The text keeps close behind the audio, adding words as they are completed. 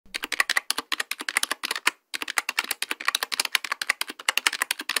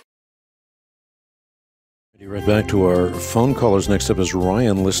Right back to our phone callers. Next up is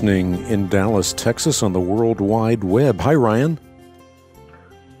Ryan, listening in Dallas, Texas on the World Wide Web. Hi, Ryan.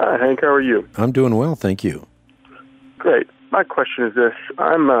 Hi, Hank. How are you? I'm doing well, thank you. Great. My question is this.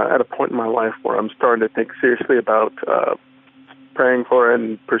 I'm at a point in my life where I'm starting to think seriously about praying for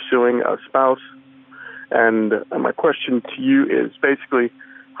and pursuing a spouse. And my question to you is basically,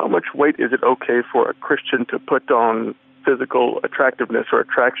 how much weight is it okay for a Christian to put on physical attractiveness or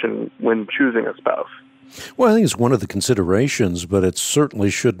attraction when choosing a spouse? Well, I think it's one of the considerations, but it certainly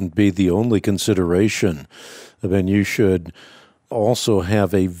shouldn't be the only consideration. I mean, you should also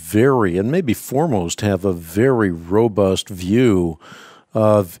have a very, and maybe foremost, have a very robust view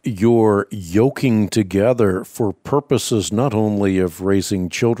of your yoking together for purposes not only of raising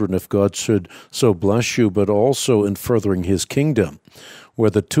children, if God should so bless you, but also in furthering His kingdom, where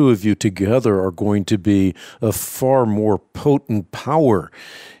the two of you together are going to be a far more potent power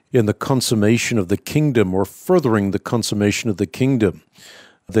in the consummation of the kingdom or furthering the consummation of the kingdom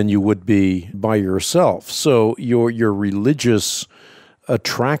than you would be by yourself. So your religious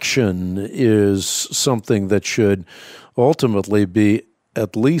attraction is something that should ultimately be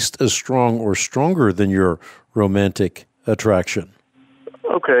at least as strong or stronger than your romantic attraction.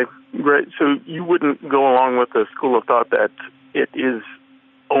 Okay, great. So you wouldn't go along with the school of thought that it is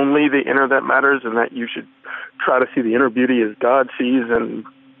only the inner that matters and that you should try to see the inner beauty as God sees and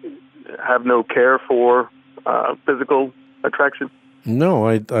have no care for physical attraction? No,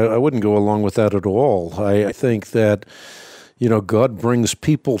 I wouldn't go along with that at all. I think that, God brings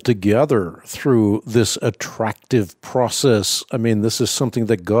people together through this attractive process. I mean, this is something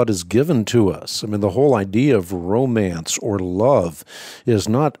that God has given to us. I mean, the whole idea of romance or love is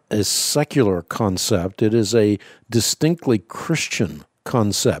not a secular concept. It is a distinctly Christian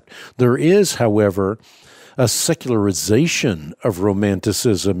concept. There is, however, a secularization of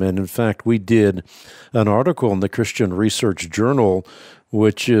romanticism. And in fact, we did an article in the Christian Research Journal,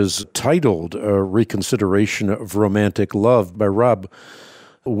 which is titled Reconsideration of Romantic Love by Rob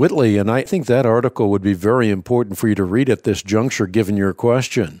Whitley. And I think that article would be very important for you to read at this juncture, given your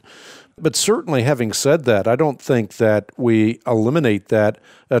question. But certainly, having said that, I don't think that we eliminate that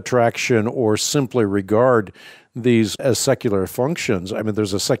attraction or simply regard these as secular functions. I mean,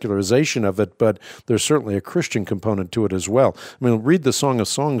 there's a secularization of it, but there's certainly a Christian component to it as well. I mean, read the Song of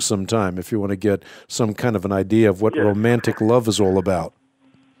Songs sometime if you want to get some kind of an idea of what romantic love is all about.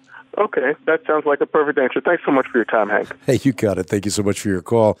 Okay, that sounds like a perfect answer. Thanks so much for your time, Hank. Hey, you got it. Thank you so much for your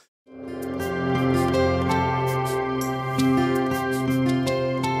call.